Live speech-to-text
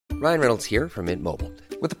Ryan Reynolds here from Mint Mobile.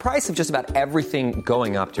 With the price of just about everything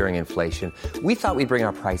going up during inflation, we thought we'd bring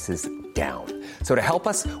our prices down. So to help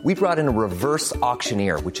us, we brought in a reverse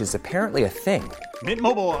auctioneer, which is apparently a thing. Mint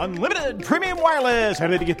Mobile Unlimited Premium Wireless. How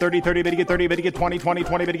to get 30, 30, bit to get 30, bit to get 20, 20,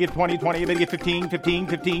 20, bit to get 20, 20, bit to get 15, 15,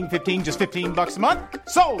 15, 15, just $15 a month?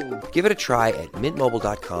 Sold! Give it a try at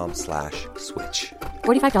mintmobile.com/switch.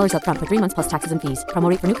 $45 up front for 3 months plus taxes and fees. Promo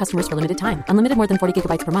rate for new customers for limited time. Unlimited more than 40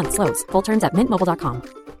 gigabytes per month. Slows full terms at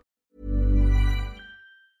mintmobile.com.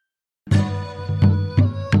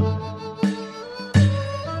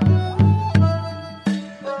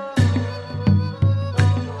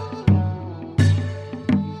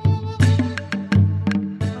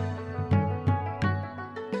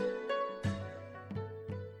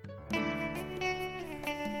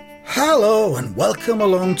 Hello and welcome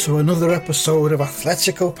along to another episode of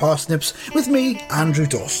Athletico Parsnips with me, Andrew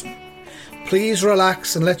Dawson. Please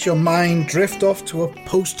relax and let your mind drift off to a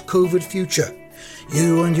post-COVID future.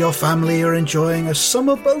 You and your family are enjoying a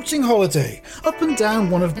summer boating holiday up and down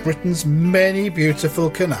one of Britain's many beautiful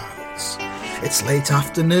canals. It's late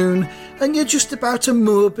afternoon and you're just about to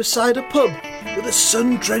moor beside a pub with a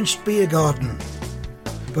sun-drenched beer garden.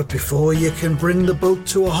 But before you can bring the boat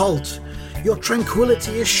to a halt, your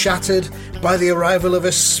tranquility is shattered by the arrival of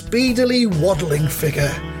a speedily waddling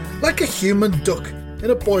figure, like a human duck in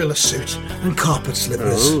a boiler suit and carpet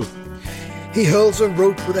slippers. Oh. He hurls a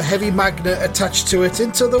rope with a heavy magnet attached to it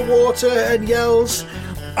into the water and yells,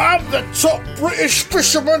 "I'm the top British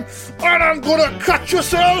fisherman and I'm gonna catch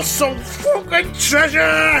yourselves some fucking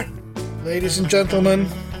treasure!" Ladies and gentlemen,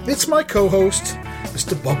 it's my co-host,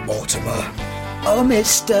 Mr. Bob Mortimer. Oh,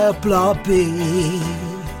 Mr. Blobby,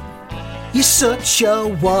 you're such a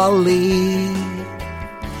wally.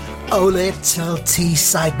 Oh, little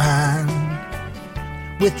Teesside man,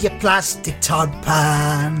 with your plastic Todd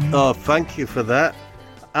pan. Oh, thank you for that.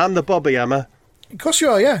 I'm the Bobby Hammer. Of course you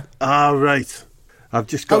are, yeah. Ah, right. I've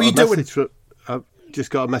just got How are you doing? I've just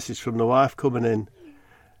got a message from the wife coming in.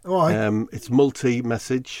 All right. It's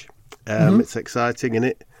multi-message. It's exciting, isn't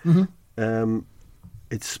it? Mm-hmm.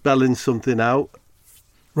 It's spelling something out.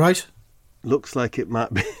 Right. Looks like it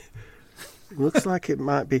might be. Looks like it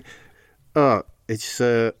might be. Oh, it's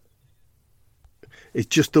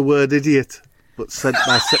just the word idiot, but sent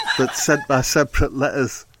by separate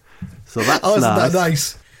letters. So that's isn't nice. that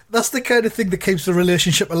nice? That's the kind of thing that keeps the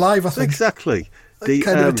relationship alive, I think. Exactly. That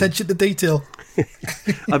kind of attention to detail.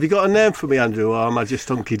 Have you got a name for me, Andrew, or am I just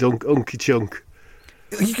Unky Chunk?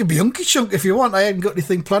 You can be Hunky Chunk if you want. I haven't got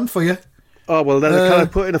anything planned for you. Oh, well, then can I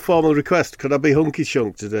put in a formal request? Could I be Hunky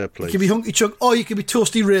Chunk today, please? You can be Hunky Chunk, or you can be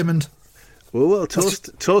Toasty Raymond. Well,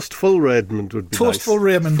 Toastful Raymond would be Toastful nice.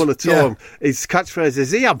 Raymond. Full of tone. Yeah. His catchphrase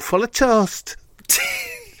is, I'm full of toast.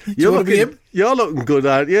 You're looking good,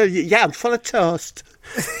 aren't you? Yeah, I'm full of toast.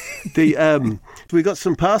 We got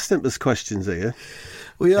some Parsnippers questions here.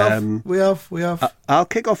 We have. I'll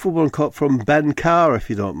kick off with one from Ben Carr, if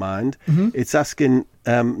you don't mind. Mm-hmm. It's asking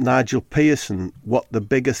Nigel Pearson what the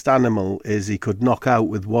biggest animal is he could knock out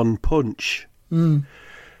with one punch. Mm.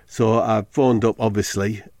 So I phoned up,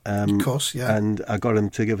 obviously. Of course, yeah. And I got him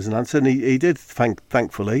to give us an answer, and he did,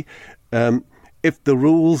 thankfully. If the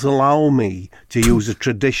rules allow me to use a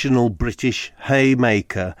traditional British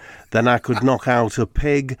haymaker, then I could knock out a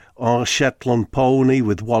pig or a Shetland pony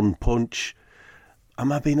with one punch.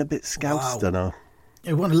 Am I being a bit scoused, I don't know?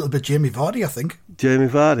 It went a little bit Jamie Vardy, I think. Jamie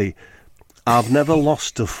Vardy. I've never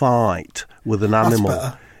lost a fight with an animal. That's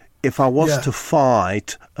better. If I was to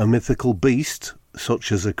fight a mythical beast,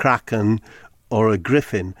 such as a kraken or a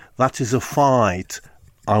griffin, that is a fight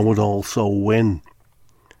I would also win.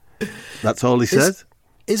 That's all he said.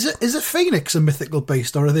 Is it Phoenix a mythical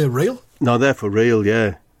beast, or are they real? No, they're for real,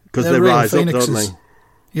 yeah. Because they real rise phoenixes. up, don't they?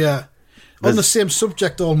 Yeah. On the same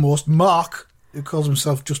subject almost, Mark, who calls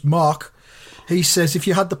himself just Mark, he says, if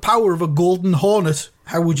you had the power of a golden hornet,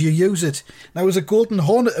 how would you use it? Now, is a golden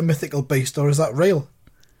hornet a mythical beast, or is that real?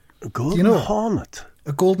 A golden hornet?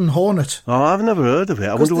 A golden hornet. Oh, I've never heard of it.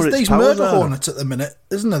 I wonder what its these powers murder are. hornets at the minute,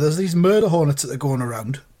 isn't there? There's these murder hornets that are going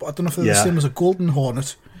around, but I don't know if they're the same as a golden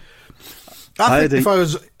hornet. I think if I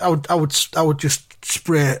was, I would just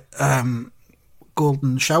spray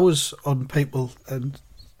golden showers on people. And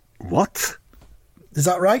what? Is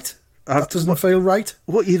that right? That doesn't feel right.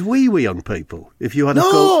 What, you'd wee on people if you had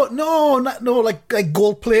no, like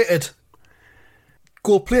gold plate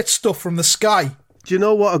stuff from the sky. Do you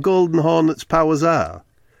know what a golden hornet's powers are?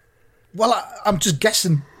 Well, I'm just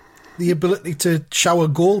guessing. The ability to shower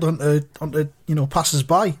gold onto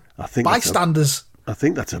passers-by, bystanders. I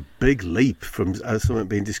think that's a big leap from something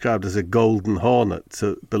being described as a golden hornet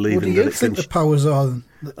to believing that it can... What do you think the powers are?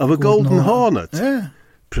 Of a golden hornet? Yeah.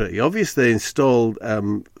 pretty obvious. They installed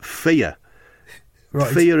fear.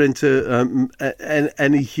 Right. Fear into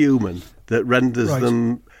any human that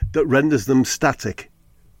renders them static.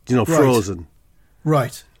 You know, frozen.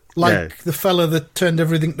 Right. Like the fella that turned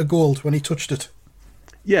everything to gold when he touched it.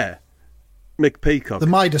 Yeah. Mick Peacock. The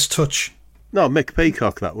Midas touch. No, Mick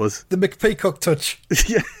Peacock, that was. The Mick Peacock touch.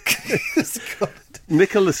 Yeah.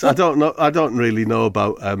 Nicholas, I don't really know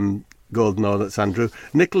about Golden Hornets, Andrew.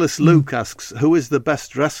 Nicholas Luke asks, who is the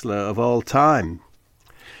best wrestler of all time?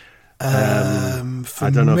 For I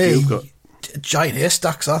don't know me, if you've got... Giant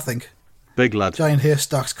Haystacks, I think. Big lad. Giant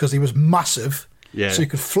Haystacks, because he was massive. Yeah. So he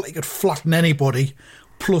could flatten anybody.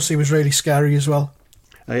 Plus, he was really scary as well.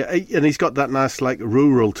 And he's got that nice, like,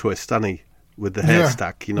 rural twist, hasn't he? With the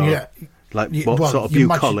haystack, you know. Yeah. Like, sort of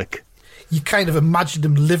bucolic. You kind of imagine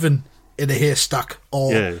him living in a haystack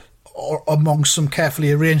or among some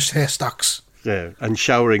carefully arranged haystacks. Yeah, and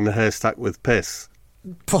showering the haystack with piss.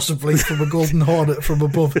 Possibly from a golden hornet from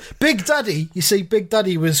above. Big Daddy, you see, Big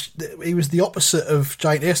Daddy was the opposite of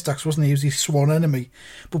Giant Haystacks, wasn't he? He was his sworn enemy.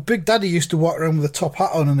 But Big Daddy used to walk around with a top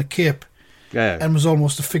hat on and a cape, and was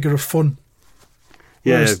almost a figure of fun.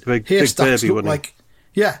 Yeah, big baby, wasn't he?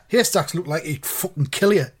 Yeah, Haystacks looked like he'd fucking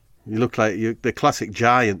kill you. He looked like the classic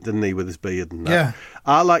giant, didn't he, with his beard and that? Yeah.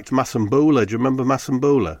 I liked Masambula. Do you remember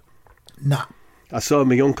Masambula? Nah. I saw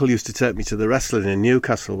my uncle used to take me to the wrestling in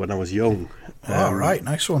Newcastle when I was young. Oh, right,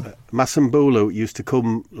 nice one. Masambula used to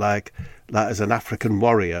come like as an African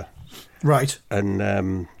warrior. Right.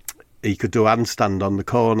 And he could do handstand on the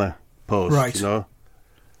corner post, right. You know?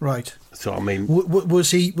 Right. So, I mean...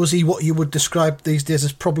 Was he what you would describe these days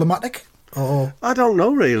as problematic? Or? I don't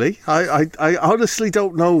know, really. I honestly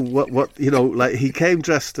don't know what you know, like he came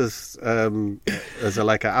dressed as an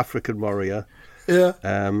African warrior. Yeah.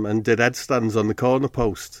 And did headstands on the corner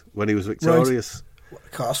post when he was victorious. Right.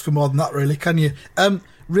 Can't ask for more than that, really, can you?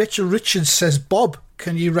 Rachel Richards says, Bob,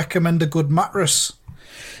 can you recommend a good mattress?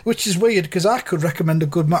 Which is weird, because I could recommend a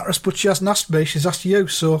good mattress, but she hasn't asked me, she's asked you,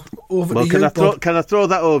 so over to you, Bob. Can I throw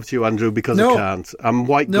that over to you, Andrew, because I can't? I'm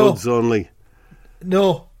white goods only.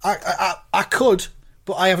 No, I could,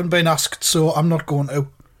 but I haven't been asked, so I'm not going to.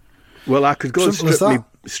 Well, I could go and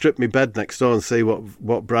strip me bed next door and see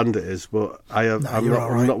what brand it is, but I'm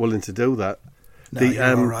not willing to do that. No, you're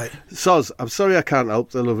all right. Soz, I'm sorry I can't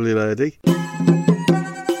help the lovely lady.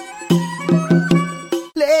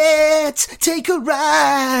 Let's take a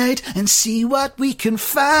ride and see what we can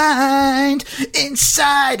find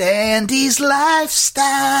inside Andy's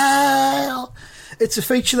lifestyle. It's a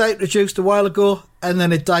feature that I introduced a while ago and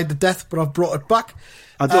then it died to death, but I've brought it back.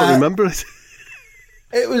 I don't remember it.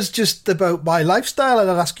 It was just about my lifestyle,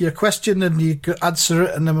 and I'd ask you a question and you could answer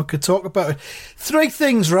it and then we could talk about it. 3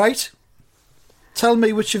 things, right? Tell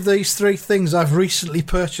me which of these 3 things I've recently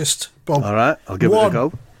purchased, Bob. All right, I'll give it a go.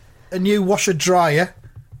 1, a new washer-dryer.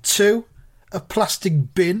 2, a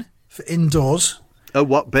plastic bin for indoors. A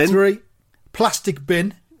what bin? 3, plastic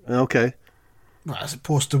bin. Okay. Well, as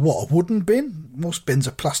opposed to what, a wooden bin? Most bins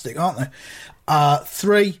are plastic, aren't they?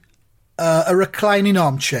 3, a reclining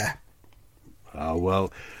armchair. Oh,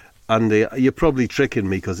 well, Andy, you're probably tricking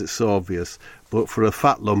me because it's so obvious, but for a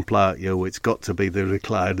fat lump like you, it's got to be the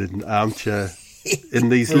reclining armchair in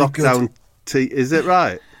these lockdown... Is it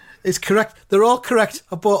right? It's correct. They're all correct.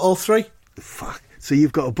 I bought all 3. Fuck. So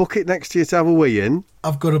you've got a bucket next to you to have a wee in?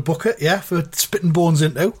 I've got a bucket, yeah, for spitting bones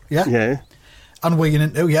into, yeah. Yeah. And weeing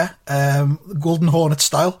into, yeah. Golden Hornet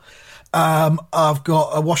style. I've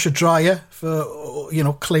got a washer-dryer for,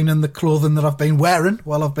 cleaning the clothing that I've been wearing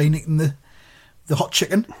while I've been eating the hot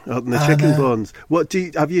chicken. And the chicken bones.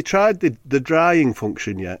 Have you tried the drying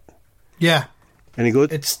function yet? Yeah. Any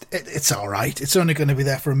good? It's all right. It's only going to be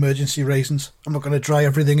there for emergency reasons. I'm not going to dry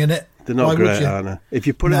everything in it. They're not great, are they? If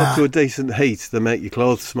you put it up to a decent heat, they make your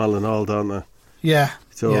clothes smell and all, don't they? Yeah.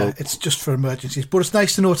 So, yeah, it's just for emergencies. But it's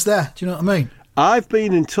nice to know it's there. Do you know what I mean? I've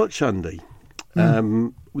been in touch, Andy.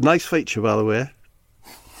 Nice feature, by the way.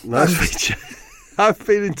 Nice feature. I've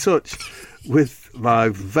been in touch with my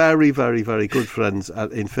very, very, very good friends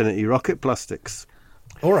at Infinity Rocket Plastics.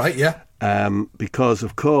 All right, yeah. Because,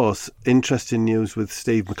 of course, interesting news with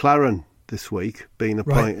Steve McLaren this week, being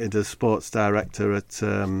appointed as sports director at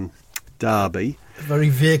Derby. A very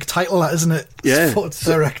vague title, that, isn't it? Yeah. Sports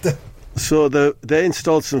director. So they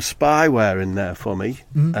installed some spyware in there for me,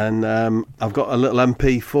 and I've got a little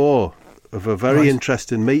MP4 of a very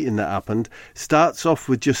interesting meeting that happened. Starts off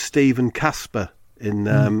with just Steve and Casper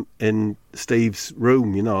in Steve's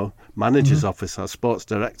room, manager's office or sports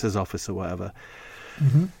director's office or whatever.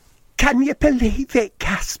 Can you believe it,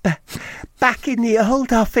 Casper? Back in the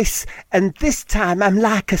old office, and this time I'm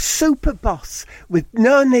like a super boss with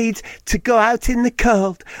no need to go out in the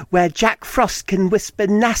cold where Jack Frost can whisper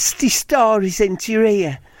nasty stories into your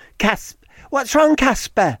ear. Casper, what's wrong,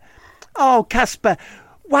 Casper? Oh, Casper,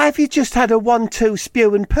 why have you just had a 1-2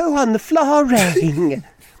 spew and poo on the flooring?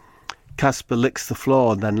 Casper licks the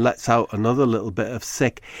floor and then lets out another little bit of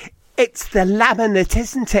sick. It's the laminate,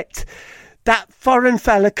 isn't it? That foreign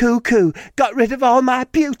fella cuckoo got rid of all my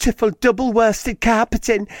beautiful double-worsted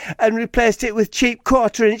carpeting and replaced it with cheap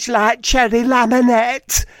 1/4-inch light cherry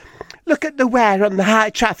laminate. Look at the wear on the high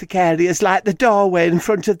traffic areas like the doorway in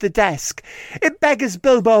front of the desk. It beggars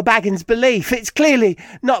Bilbo Baggins' belief. It's clearly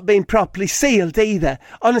not been properly sealed either.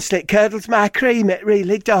 Honestly, it curdles my cream, it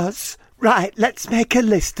really does. Right, let's make a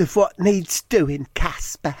list of what needs doing,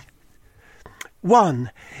 Casper. 1.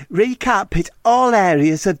 Recarpet all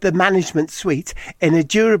areas of the management suite in a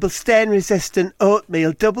durable stain-resistant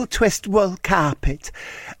oatmeal double-twist wool carpet.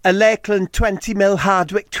 A Lakeland 20mm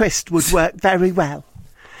Hardwick twist would work very well.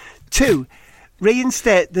 2.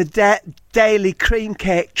 Reinstate the daily cream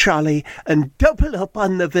cake trolley and double up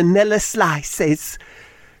on the vanilla slices.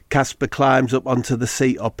 Casper climbs up onto the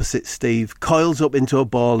seat opposite Steve, coils up into a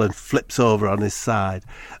ball and flips over on his side.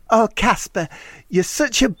 Oh, Casper, you're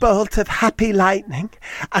such a bolt of happy lightning.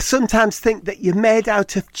 I sometimes think that you're made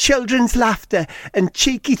out of children's laughter and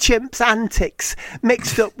cheeky chimps' antics,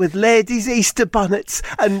 mixed up with ladies' Easter bonnets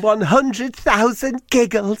and 100,000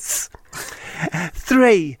 giggles.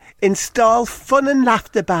 3. Install fun and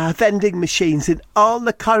laughter bar vending machines in all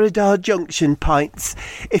the corridor junction points.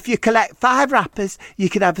 If you collect 5 wrappers, you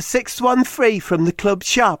can have a 6th one free from the club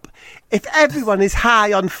shop. If everyone is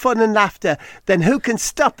high on fun and laughter, then who can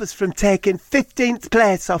stop us from taking 15th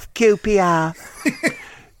place off QPR?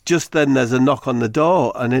 Just then there's a knock on the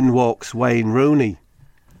door and in walks Wayne Rooney.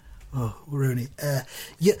 Oh, Rooney.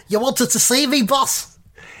 You wanted to see me, boss?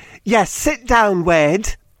 Yes, sit down,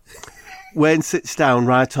 Wade. Wayne sits down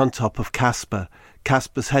right on top of Casper.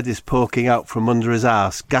 Casper's head is poking out from under his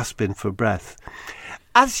arse, gasping for breath.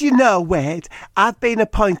 As you know, Wade, I've been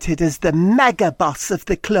appointed as the mega boss of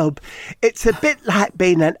the club. It's a bit like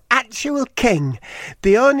being an actual king.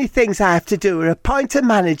 The only things I have to do are appoint a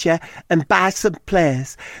manager and buy some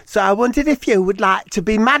players. So I wondered if you would like to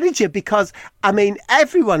be manager because, I mean,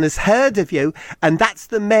 everyone has heard of you and that's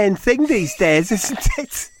the main thing these days, isn't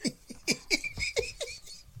it?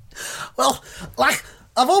 Well, like,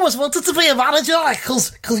 I've always wanted to be a manager, like,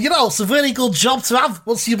 because, you know, it's a very good job to have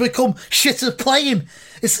once you become shit at playing.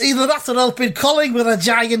 It's either that or helping Colin with a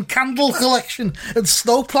giant candle collection and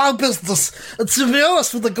snowplow business. And to be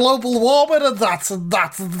honest, with the global warming and that,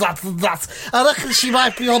 I reckon she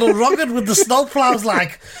might be on a rugged with the snowplows,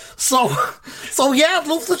 like. So yeah, I'd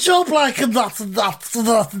love the job, like, and that,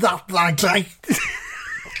 like.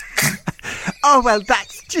 Oh, well,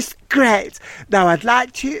 that's just great. Now, I'd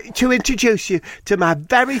like to introduce you to my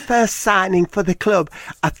very first signing for the club.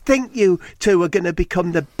 I think you two are going to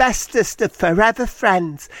become the bestest of forever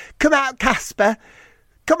friends. Come out, Casper.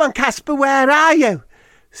 Come on, Casper, where are you?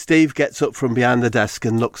 Steve gets up from behind the desk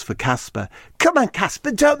and looks for Casper. Come on,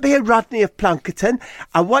 Casper, don't be a Rodney of Plonkerton.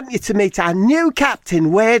 I want you to meet our new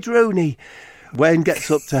captain, Wade Rooney. Wayne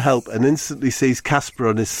gets up to help and instantly sees Casper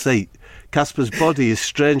on his seat. Casper's body is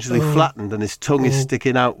strangely flattened and his tongue is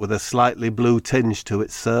sticking out with a slightly blue tinge to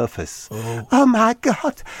its surface. Oh, my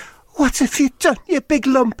God. What have you done, you big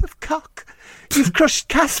lump of cock? You've crushed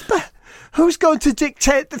Casper. Who's going to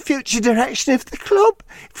dictate the future direction of the club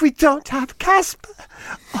if we don't have Casper?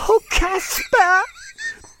 Oh, Casper.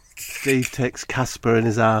 Steve takes Casper in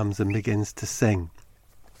his arms and begins to sing.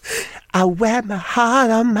 I wear my heart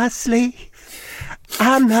on my sleeve.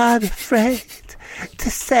 I'm not afraid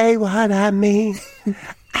to say what I mean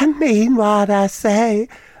what I say.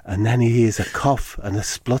 And then he hears a cough and a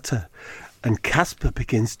splutter, and Casper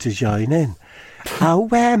begins to join in. I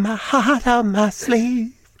wear my heart on my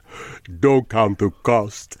sleeve. Don't count the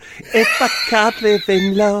cost. If I can't live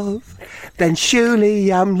in love, then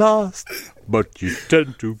surely I'm lost. But you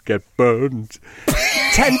tend to get burned.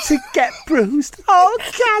 Tend to get bruised. Oh,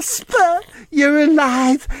 Casper, you're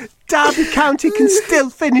alive. Derby County can still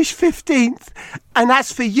finish 15th. And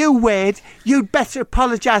as for you, Wade, you'd better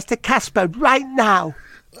apologise to Casper right now.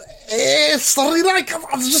 Sorry, like,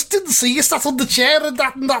 I just didn't see you sat on the chair and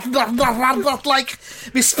that, like,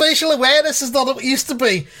 my spatial awareness is not what it used to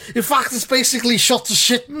be. In fact, it's basically shot to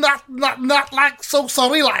shit and that, like, so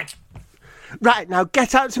sorry, like. Right, now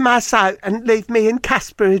get out to my sight and leave me and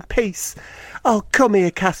Casper in peace. Oh, come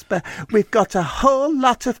here, Casper. We've got a whole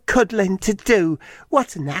lot of cuddling to do.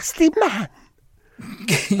 What a nasty man.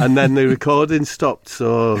 And then the recording stopped,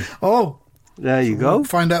 so... Oh. There you go. We'll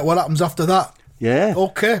find out what happens after that. Yeah.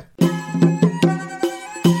 Okay.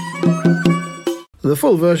 The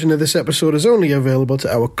full version of this episode is only available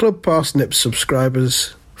to our Club Parsnips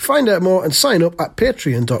subscribers. Find out more and sign up at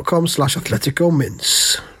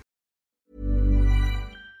patreon.com/AtleticoMince.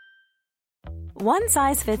 One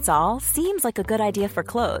size fits all seems like a good idea for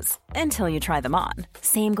clothes until you try them on.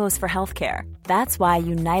 Same goes for healthcare. That's why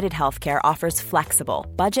United Healthcare offers flexible,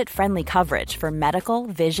 budget-friendly coverage for medical,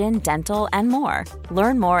 vision, dental, and more.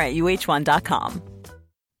 Learn more at uh1.com.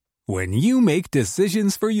 When you make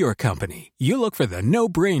decisions for your company, you look for the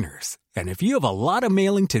no-brainers. And if you have a lot of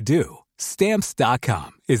mailing to do,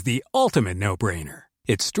 Stamps.com is the ultimate no-brainer.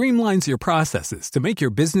 It streamlines your processes to make your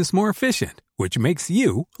business more efficient, which makes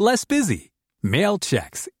you less busy. Mail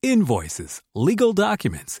checks, invoices, legal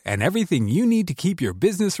documents, and everything you need to keep your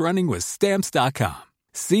business running with Stamps.com.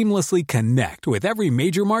 Seamlessly connect with every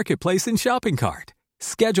major marketplace and shopping cart.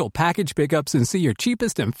 Schedule package pickups and see your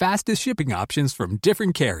cheapest and fastest shipping options from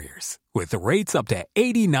different carriers, with rates up to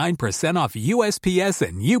 89% off USPS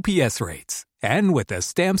and UPS rates. And with the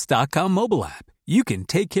Stamps.com mobile app, you can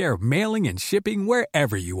take care of mailing and shipping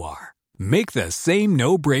wherever you are. Make the same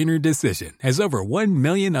no-brainer decision as over 1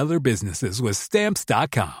 million other businesses with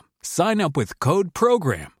Stamps.com. Sign up with code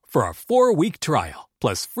PROGRAM for a 4-week trial,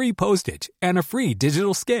 plus free postage and a free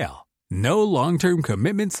digital scale. No long-term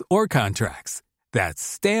commitments or contracts. That's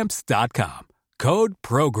Stamps.com. Code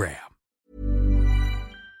PROGRAM.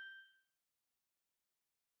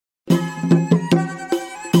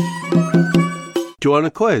 Do you want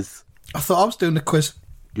a quiz? I thought I was doing the quiz.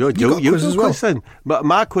 You got a quiz as well. Then. But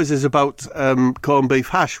my quiz is about corned beef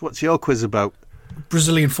hash. What's your quiz about?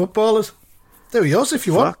 Brazilian footballers. Do yours if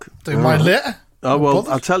you want. Do mine later. Oh, well,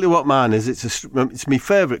 I'll tell you what mine is. It's my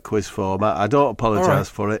favourite quiz format. I don't apologise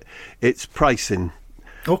for it. It's pricing.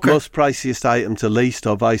 Okay. Most priciest item to least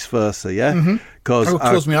or vice versa, yeah? Because I will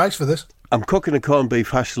close my eyes for this. I'm cooking a corned beef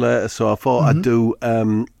hash later, so I thought I'd do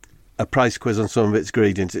a price quiz on some of its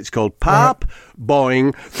ingredients. It's called pap,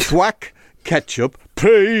 boing, thwack, ketchup,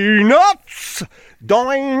 peanuts,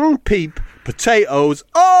 doing, peep, potatoes,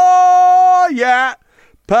 oh yeah,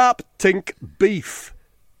 pap, tink, beef.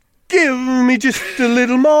 Give me just a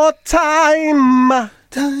little more time.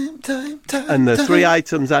 Time. And the three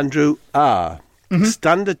items, Andrew, are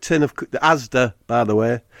standard tin of Asda, by the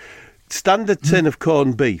way, standard tin of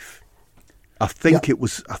corned beef. I think it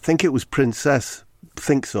was Princess. I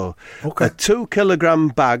think so. Okay. A 2 kilogram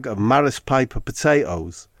bag of Maris Piper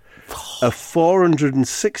potatoes. A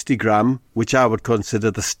 460 gram, which I would consider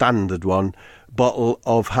the standard one, bottle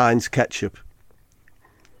of Heinz ketchup.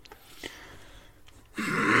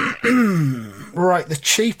 Right, the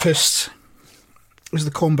cheapest is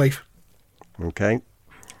the corned beef. Okay.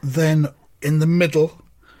 Then in the middle,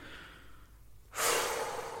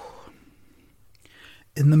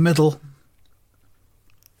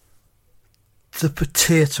 the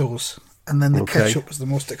potatoes, and then the ketchup was the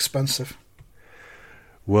most expensive.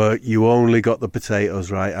 Well, you only got the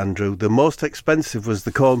potatoes right, Andrew. The most expensive was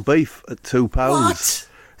the corned beef at £2. What?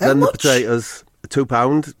 Then How the much? potatoes,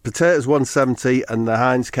 £2. Potatoes $1.70 and the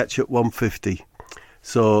Heinz ketchup $1.50.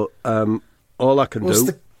 So all I can do.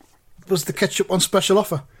 Was the ketchup on special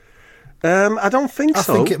offer? I don't think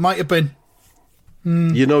so. I think it might have been.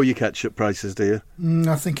 You know your ketchup prices, do you?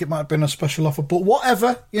 I think it might have been a special offer, but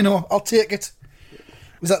whatever, I'll take it.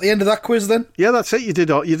 Was that the end of that quiz then? Yeah, that's it. You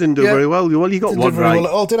didn't do very well. Well, you got Didn't one do very right. well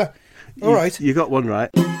at all, did I? All right. You got one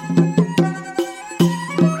right.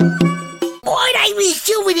 My name is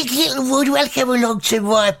Dominic Littlewood. Welcome along to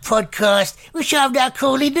my podcast, which I'm now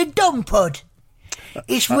calling the Dom Pod.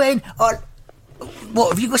 It's when I... What,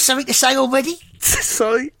 have you got something to say already?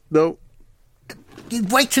 Sorry, no.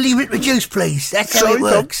 Wait till you introduce, please. That's how it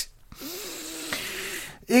works.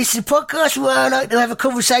 It's a podcast where I like to have a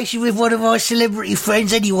conversation with one of my celebrity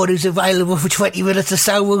friends. Anyone who's available for 20 minutes or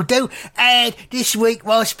so will do. And this week,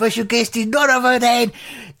 my special guest is none other than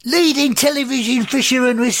leading television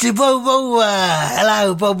fisherman, Mr. Bob Bulmer.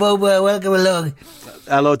 Hello, Bob Bulmer. Welcome along.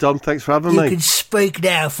 Hello, Dom. Thanks for having me. You can speak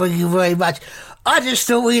now. Thank you very much. I just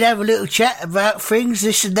thought we'd have a little chat about things,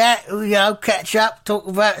 this and that. Catch up, talk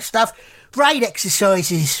about stuff. Brain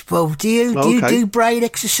exercises, Bob. Do you do brain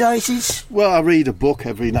exercises? Well, I read a book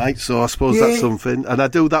every night, so I suppose that's something. And I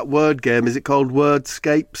do that word game. Is it called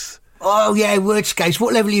Wordscapes? Oh yeah, Wordscapes.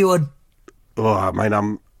 What level are you on? Oh, I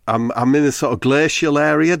mean, I'm in a sort of glacial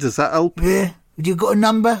area. Does that help? Yeah. Have you got a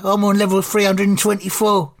number? I'm on level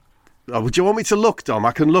 324. Oh, would you want me to look, Dom?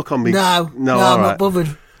 I can look on me. No, I'm not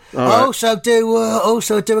bothered. I also do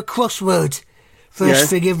a crossword. First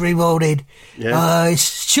thing every morning. Yeah.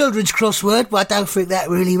 It's children's crossword, but I don't think that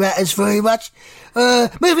really matters very much.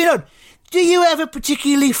 Moving on. Do you have a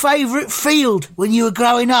particularly favourite field when you were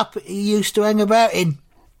growing up you used to hang about in?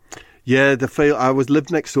 Yeah, the field. I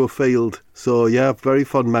lived next to a field, so yeah, very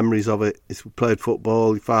fond memories of it. We played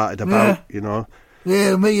football, farted about, you know.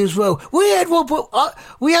 Yeah, me as well. We had one, but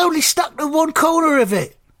we only stuck to one corner of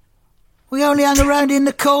it. We only hung around in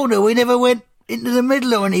the corner. We never went into the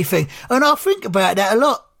middle or anything. And I think about that a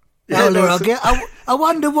lot. The older I get, I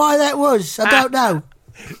wonder why that was. I don't know.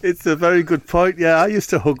 It's a very good point. Yeah, I used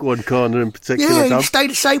to hug one corner in particular. Yeah, you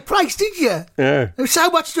stayed the same place, did you? Yeah. There was so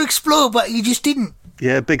much to explore, but you just didn't.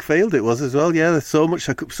 Yeah, big field it was as well. Yeah, there's so much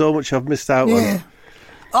I've missed out on.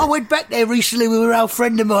 I went back there recently with an old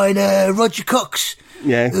friend of mine, Roger Cox.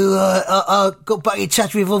 Yeah. Who I got back in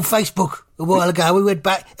touch with on Facebook a while ago. We went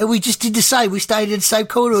back and we just did the same. We stayed in the same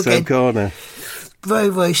corner again. Same corner. Very,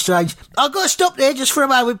 very strange. I've got to stop there just for a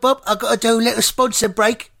moment, Bob. I've got to do a little sponsor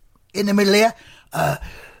break in the middle here.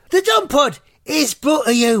 The Don Pod is brought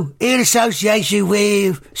to you in association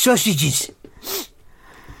with sausages.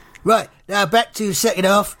 Right, now back to the second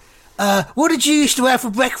half. What did you used to have for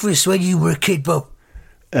breakfast when you were a kid, Bob?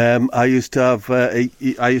 I used to have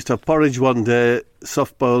porridge one day,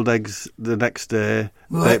 soft-boiled eggs the next day,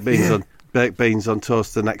 right, baked beans on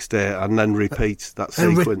toast the next day, and then repeat that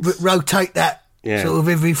sequence. And rotate that sort of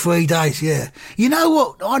every 3 days, yeah. You know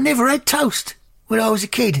what? I never had toast when I was a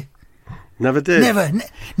kid. Never did?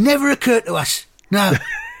 Never occurred to us, no.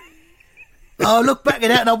 I look back at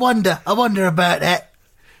that and I wonder about that.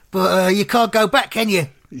 But you can't go back, can you?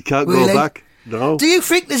 You can't go back, no. Do you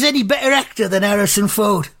think there's any better actor than Harrison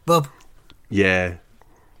Ford, Bob? Yeah.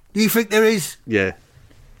 Do you think there is? Yeah,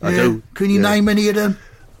 I do. Can you name any of them?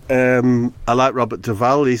 I like Robert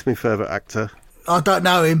Duvall. He's my favourite actor. I don't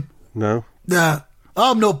know him. No? No.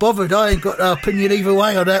 I'm not bothered. I ain't got an opinion either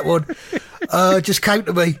way on that one. Just came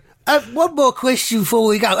to me. One more question before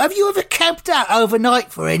we go. Have you ever camped out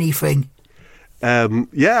overnight for anything?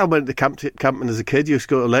 Yeah, I went to camping as a kid. Used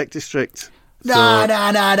to go to Lake District. No.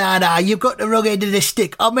 You've got the wrong end of the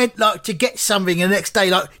stick. I meant like to get something the next day,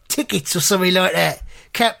 like tickets or something like that.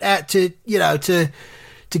 Camped out to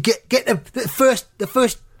get the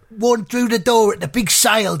first one through the door at the big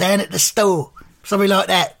sale down at the store, something like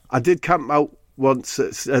that. I did camp out once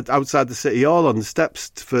outside the City Hall on the steps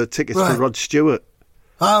for tickets for Rod Stewart.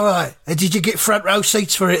 All right. And did you get front row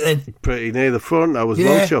seats for it then? Pretty near the front. I was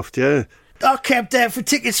well chuffed, yeah. I camped out for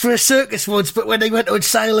tickets for a circus once, but when they went on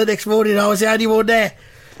sale the next morning, I was the only one there.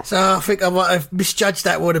 So I think I might have misjudged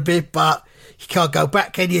that one a bit, but you can't go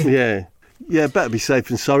back, can you? Yeah. Yeah, better be safe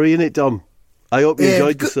than sorry, innit, Dom? I hope you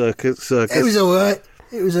enjoyed the circus. It was all right.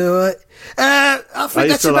 I think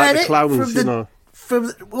that's about it. Clowns, from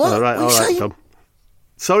the, what? All right, Dom.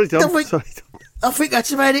 Sorry, Dom. I think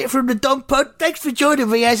that's about it from the Don Pod. Thanks for joining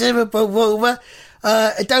me as ever, Bob Wilmer.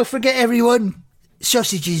 And don't forget, everyone,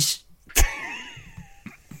 sausages.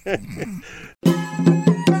 Do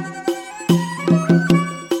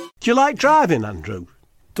you like driving, Andrew?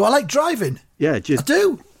 Do I like driving? Yeah, I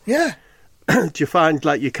do, yeah. Do you find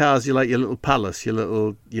like your cars, you like your little palace, your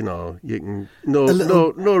little, you can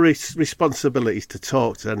no responsibilities to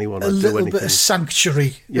talk to anyone or do anything. A little bit of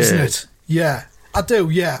sanctuary, isn't it? Yeah, I do.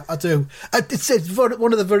 It's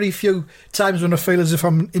one of the very few times when I feel as if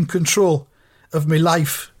I'm in control of my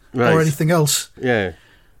life or anything else. Yeah,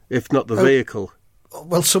 if not the vehicle.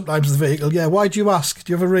 Well, sometimes the vehicle, yeah. Why do you ask?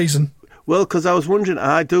 Do you have a reason? Well, because I was wondering,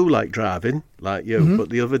 I do like driving, like you, but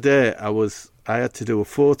the other day I had to do a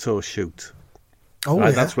photo shoot. Oh,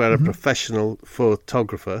 right, That's where a professional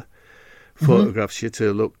photographer photographs you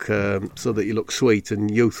to look so that you look sweet and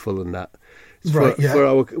youthful and that. It's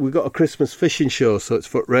we got a Christmas fishing show, so it's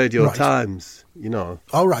for Radio Times,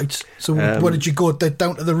 All right. So where did you go?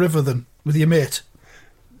 Down to the river then with your mate?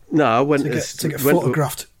 No, I went to get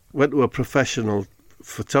photographed. Went to a professional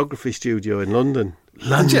photography studio in London.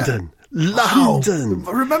 London. Wow.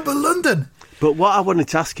 I remember London. But what I wanted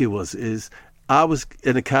to ask you is I was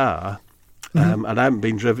in a car, and I haven't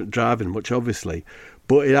been driving much, obviously,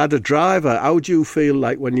 but it had a driver. How do you feel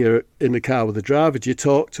like when you're in the car with a driver? Do you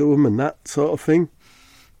talk to him and that sort of thing?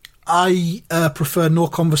 I prefer no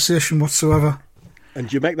conversation whatsoever. And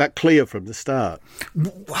do you make that clear from the start?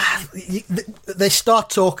 They start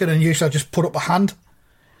talking and usually I just put up a hand.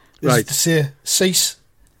 Right. To say cease.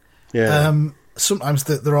 Yeah. Sometimes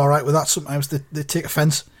they're all right with that. Sometimes they take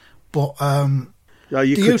offence. But do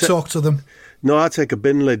you talk to them? No, I take a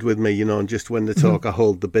bin lid with me, and just when they talk, I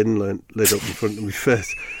hold the bin lid up in front of my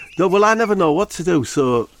face. No, well, I never know what to do.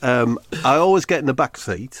 So I always get in the back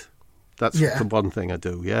seat. That's the one thing I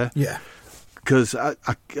do, yeah? Yeah. Because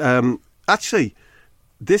actually,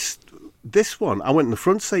 this this one, I went in the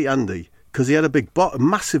front seat, Andy, because he had a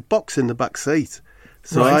massive box in the back seat.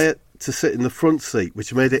 So Right. I had to sit in the front seat,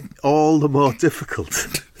 which made it all the more difficult.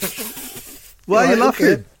 Why are you laughing?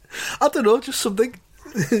 Okay. I don't know, just something.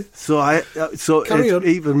 So Carry it's on.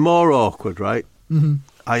 even more awkward, right? Mm-hmm.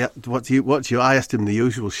 I asked him the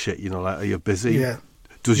usual shit, like, are you busy? Yeah.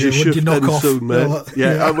 Does Yeah, your when shift you knock end off, soon, mate? what?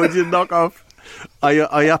 Yeah, Yeah. and when you knock off. Are you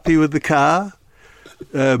happy with the car?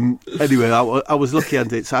 Anyway, I was lucky,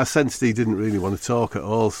 Andy. I sensed he didn't really want to talk at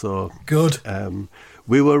all, so... Good.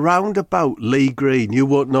 We were round about Lee Green. You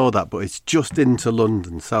won't know that, but it's just into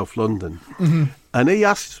London, South London. Mm-hmm. And he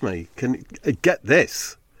asked me, get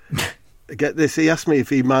this? He asked me if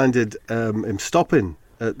he minded him stopping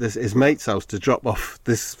at his mate's house to drop off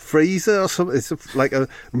this freezer or something. It's like a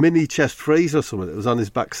mini chest freezer or something that was on his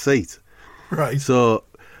back seat. Right. So,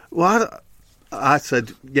 I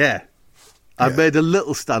said, yeah. I made a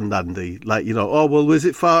little stand, Andy, like, oh, well, is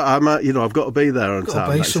it far? I've got to be there on Got to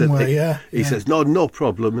time. be Like, somewhere, He says, no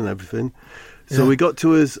problem and everything. So we got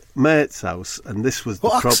to his mate's house, and this was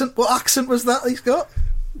What accent was that he's got?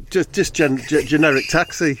 just generic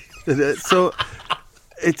taxi. So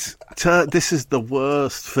this is the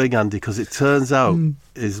worst thing, Andy, because it turns out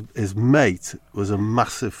his mate was a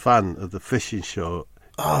massive fan of the fishing show.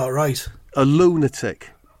 Oh, right. A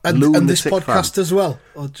lunatic. And this podcast fan. as well,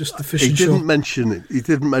 or just the fishing He show? didn't mention it. He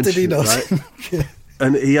didn't mention Did he not? it, right? Yeah.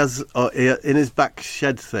 And he has in his back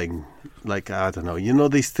shed thing, like, I don't know,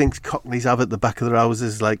 these things Cockneys have at the back of their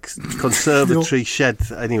houses, like conservatory shed.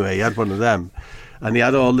 Anyway, he had one of them, and he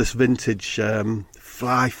had all this vintage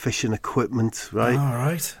fly fishing equipment, right? All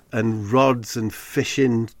right. And rods and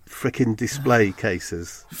fishing frickin' display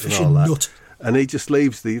cases. Fishing and all that. nut. And he just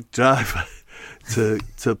leaves the driver to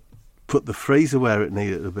put the freezer where it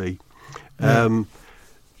needed to be.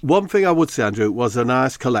 One thing I would say, Andrew, it was a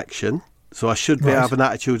nice collection. So I should have an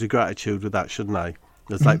attitude of gratitude with that, shouldn't I?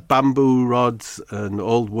 There's like bamboo rods and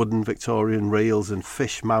old wooden Victorian reels and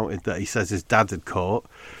fish mounted that he says his dad had caught.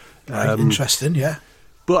 Right, interesting, yeah.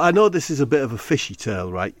 But I know this is a bit of a fishy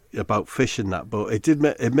tale, right, about fish and that, but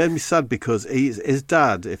it made me sad because his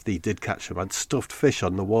dad, if he did catch them, had stuffed fish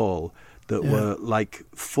on the wall that were like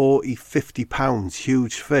 40, 50 pounds,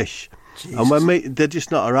 huge fish. Jesus. And they're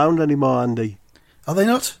just not around anymore, Andy. Are they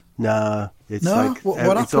not? Nah. It's no? like,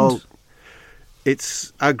 What happened?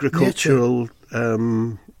 It's agricultural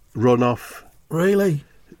runoff. Really?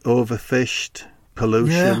 Overfished,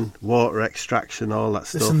 pollution, water extraction, all that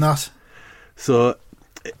stuff. This and that. So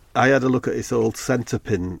I had a look at his old centre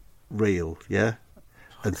pin reel, yeah?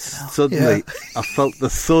 And suddenly I felt the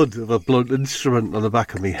thud of a blunt instrument on the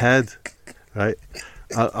back of my head, right?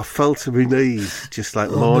 I fell to my knees, just like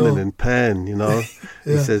moaning in pain,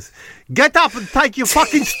 He says, "Get up and take your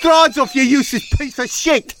fucking strides off, you useless piece of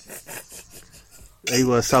shit!" He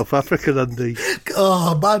was South African, Andy.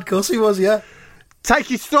 Oh, man, of course he was, yeah.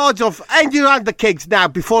 Take your strides off and your underkicks now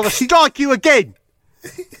before I strike you again.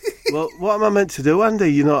 Well, what am I meant to do,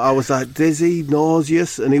 Andy? I was like dizzy,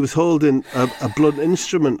 nauseous, and he was holding a blunt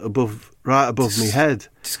instrument right above my head.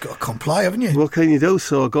 Just got to comply, haven't you? What can you do?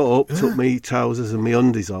 So I got up, took my trousers and my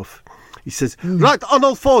undies off. He says, Right on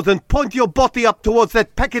all fours and point your body up towards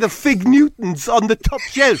that packet of Fig Newtons on the top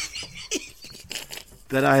shelf.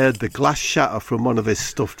 Then I heard the glass shatter from one of his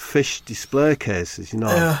stuffed fish display cases,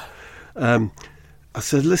 I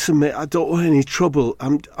said, "Listen, mate, I don't want any trouble.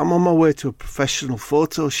 I'm on my way to a professional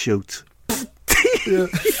photo shoot."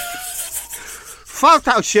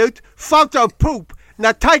 Photo shoot? Photo poop?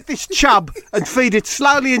 Now take this chub and feed it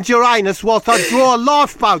slowly into your anus whilst I draw a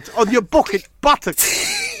lifeboat on your bucket buttock.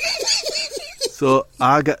 So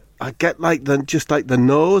I get like the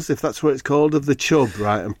nose, if that's what it's called, of the chub,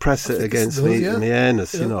 right, and press it against me in the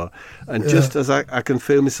anus, And just as I can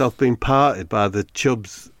feel myself being parted by the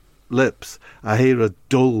chub's lips, I hear a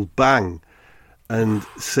dull bang and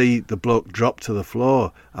see the bloke drop to the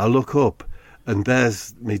floor. I look up and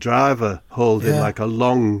there's me driver holding like a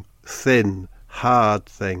long, thin, hard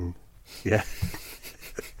thing. Yeah.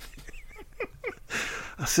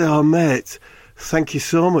 I said, "Oh, mate, thank you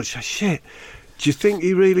so much." Shit, do you think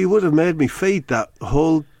he really would have made me feed that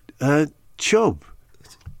whole chub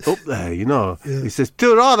up there, He says,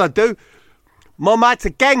 "Do right, I do. My mate's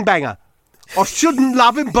a gangbanger. I shouldn't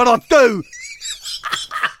love him, but I do."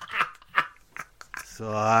 So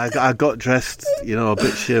I got dressed, a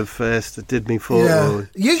bit shamefaced. I did me photo. Yeah.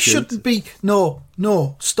 You shouldn't be... No,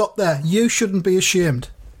 stop there. You shouldn't be ashamed.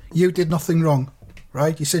 You did nothing wrong,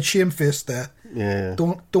 right? You said shamefaced there. Yeah.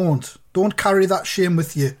 Don't carry that shame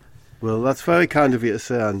with you. Well, that's very kind of you to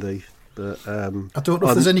say, Andy. But I don't know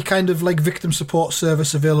if there's any kind of victim support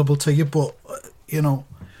service available to you, but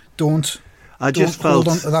don't. I just hold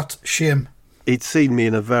felt on to that shame. he'd seen me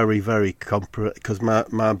in a very, very because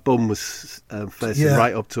my bum was facing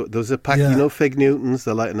right up to it. There was a pack, Fig Newtons.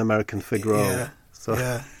 They're like an American fig roll. Yeah. So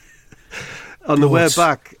Yeah. on the way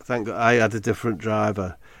back, thank God, I had a different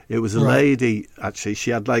driver. It was a lady, actually.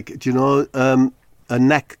 She had a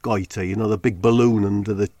neck goiter, the big balloon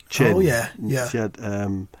under the chin. Oh, yeah. She had,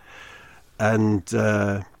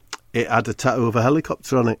 it had a tattoo of a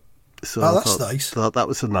helicopter on it. So that's nice. Thought that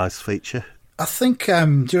was a nice feature. I think,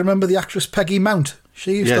 do you remember the actress Peggy Mount?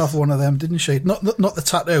 She used to have one of them, didn't she? Not the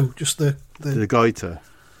tattoo, just the goiter.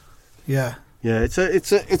 Yeah. Yeah,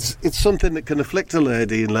 it's something that can afflict a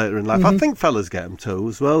lady later in life. I think fellas get them too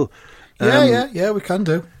as well. Yeah, we can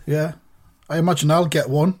do. Yeah, I imagine I'll get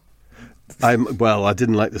one. I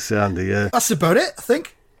didn't like the sound. Yeah, that's about it. I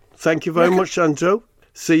think. Thank you very much, Andrew.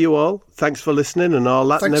 See you all. Thanks for listening and all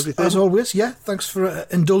that. Thanks, and everything. as always. Yeah, thanks for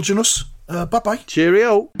indulging us. Bye bye.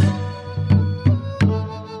 Cheerio.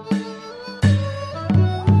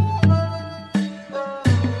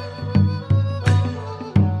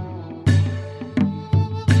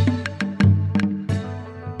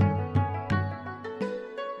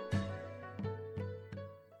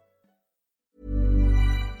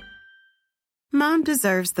 Mom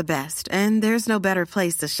deserves the best, and there's no better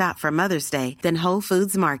place to shop for Mother's Day than Whole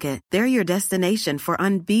Foods Market. They're your destination for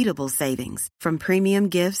unbeatable savings, from premium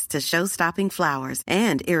gifts to show-stopping flowers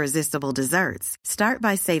and irresistible desserts. Start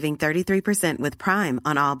by saving 33% with Prime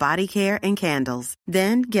on all body care and candles.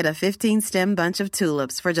 Then get a 15-stem bunch of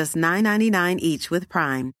tulips for just $9.99 each with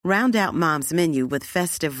Prime. Round out Mom's menu with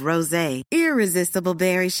festive rosé, irresistible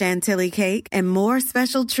berry chantilly cake, and more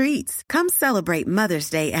special treats. Come celebrate Mother's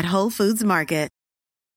Day at Whole Foods Market.